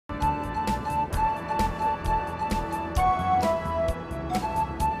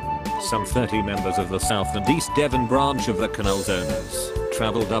some 30 members of the South and East Devon branch of the Canals owners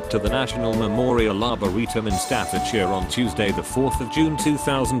travelled up to the National Memorial Arboretum in Staffordshire on Tuesday the 4th of June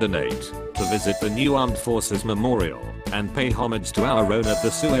 2008 to visit the new Armed Forces Memorial and pay homage to our own at the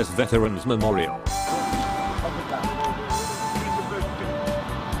Suez Veterans Memorial.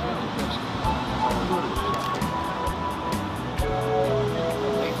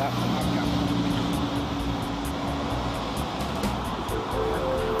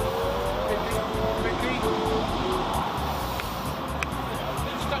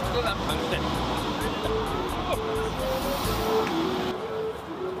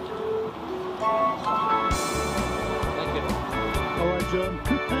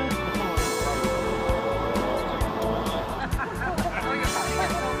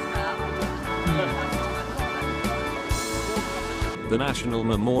 The National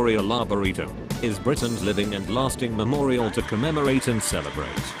Memorial Arboretum is Britain's living and lasting memorial to commemorate and celebrate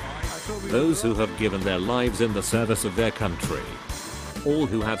those who have given their lives in the service of their country, all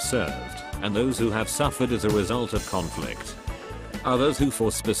who have served, and those who have suffered as a result of conflict. Others who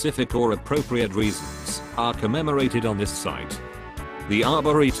for specific or appropriate reasons are commemorated on this site. The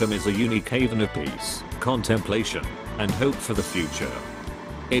Arboretum is a unique haven of peace, contemplation, and hope for the future.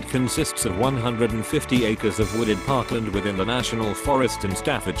 It consists of 150 acres of wooded parkland within the National Forest in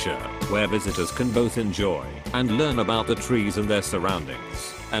Staffordshire, where visitors can both enjoy and learn about the trees and their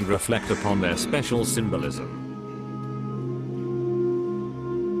surroundings, and reflect upon their special symbolism.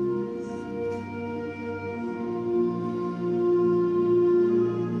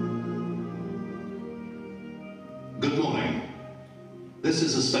 Good morning. This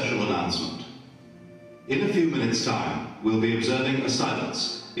is a special announcement. In a few minutes' time, we'll be observing a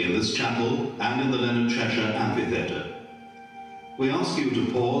silence in this chapel and in the Leonard Cheshire Amphitheatre. We ask you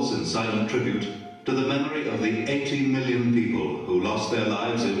to pause in silent tribute to the memory of the 80 million people who lost their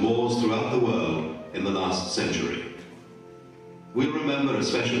lives in wars throughout the world in the last century. We'll remember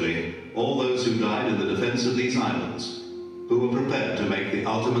especially all those who died in the defence of these islands, who were prepared to make the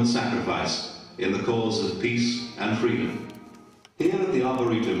ultimate sacrifice in the cause of peace and freedom. Here at the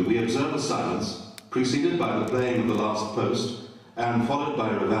Arboretum, we observe a silence preceded by the playing of the last post and followed by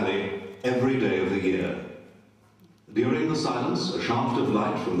reveille every day of the year. During the silence, a shaft of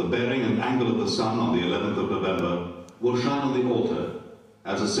light from the bearing and angle of the sun on the 11th of November will shine on the altar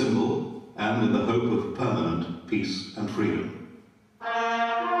as a symbol and in the hope of permanent peace and freedom.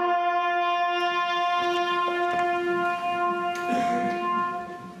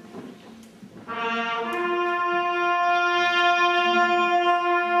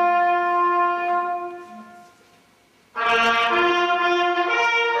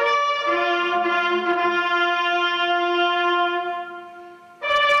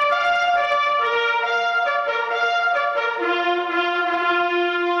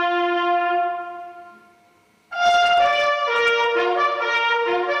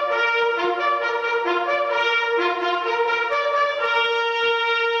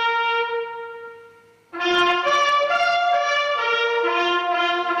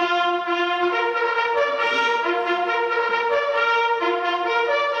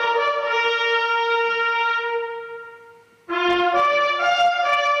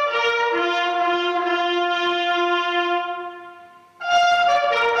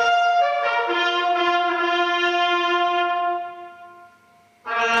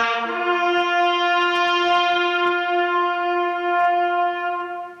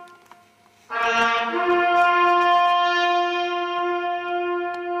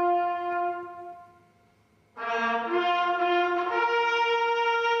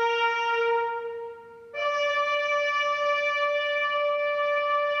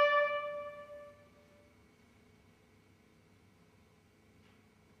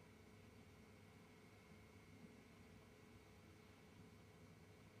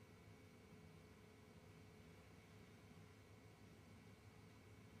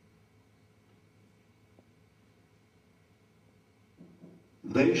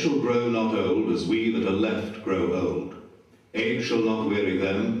 They shall grow not old as we that are left grow old. Age shall not weary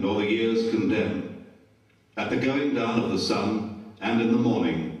them, nor the years condemn. At the going down of the sun, and in the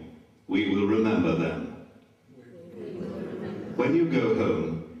morning, we will remember them. When you go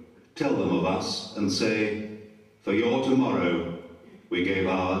home, tell them of us, and say, for your tomorrow, we gave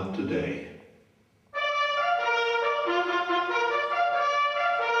our today.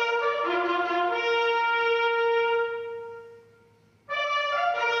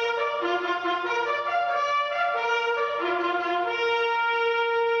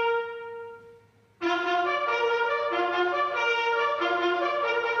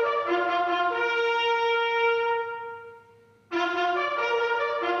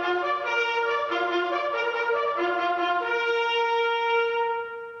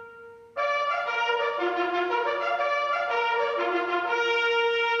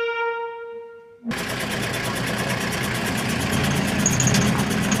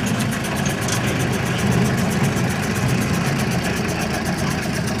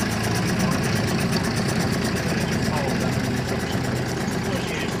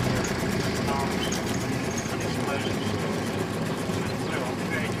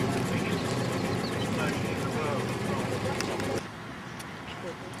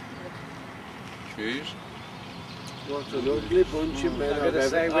 an ugly bunch of men I've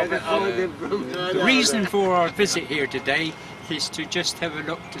ever found them from. The reason for our visit here today is to just have a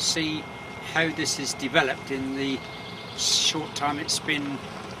look to see how this has developed in the short time it's been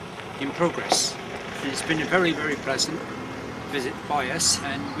in progress. It's been a very, very pleasant visit by us,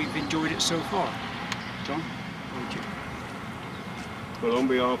 and we've enjoyed it so far. John, thank you. Well, on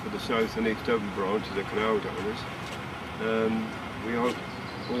behalf of the South and East Devon branch of the canal donors, we hope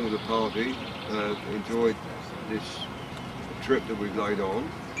all the party enjoyed this trip that we've laid on,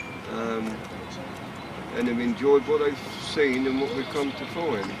 and have enjoyed what they've seen and what we've come to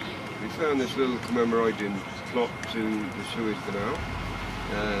find. We found this little commemorating plot to the Suez Canal.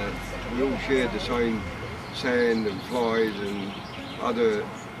 We all shared the same sand and flies and other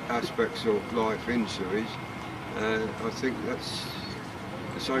aspects of life in Suez. I think that's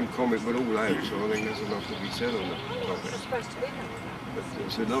the same comment we'll all have, so I think that's enough to be said on that topic. But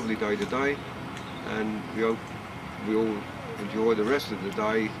it's a lovely day today, and we hope we all enjoy the rest of the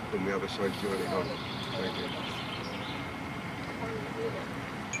day and we have a safe journey home. Thank you.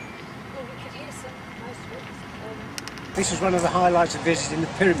 This was one of the highlights of visiting the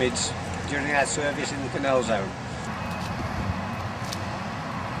pyramids during our service in the canal zone.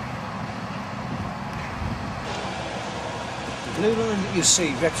 The blue line that you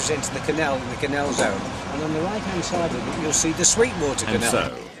see represents the canal in the canal zone, and on the right hand side of it you'll see the Sweetwater Canal. And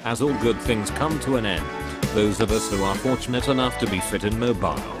so, as all good things come to an end, those of us who are fortunate enough to be fit and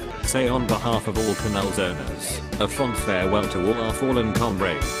mobile say on behalf of all canals owners, a fond farewell to all our fallen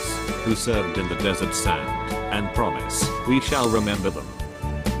comrades who served in the desert sand, and promise we shall remember them.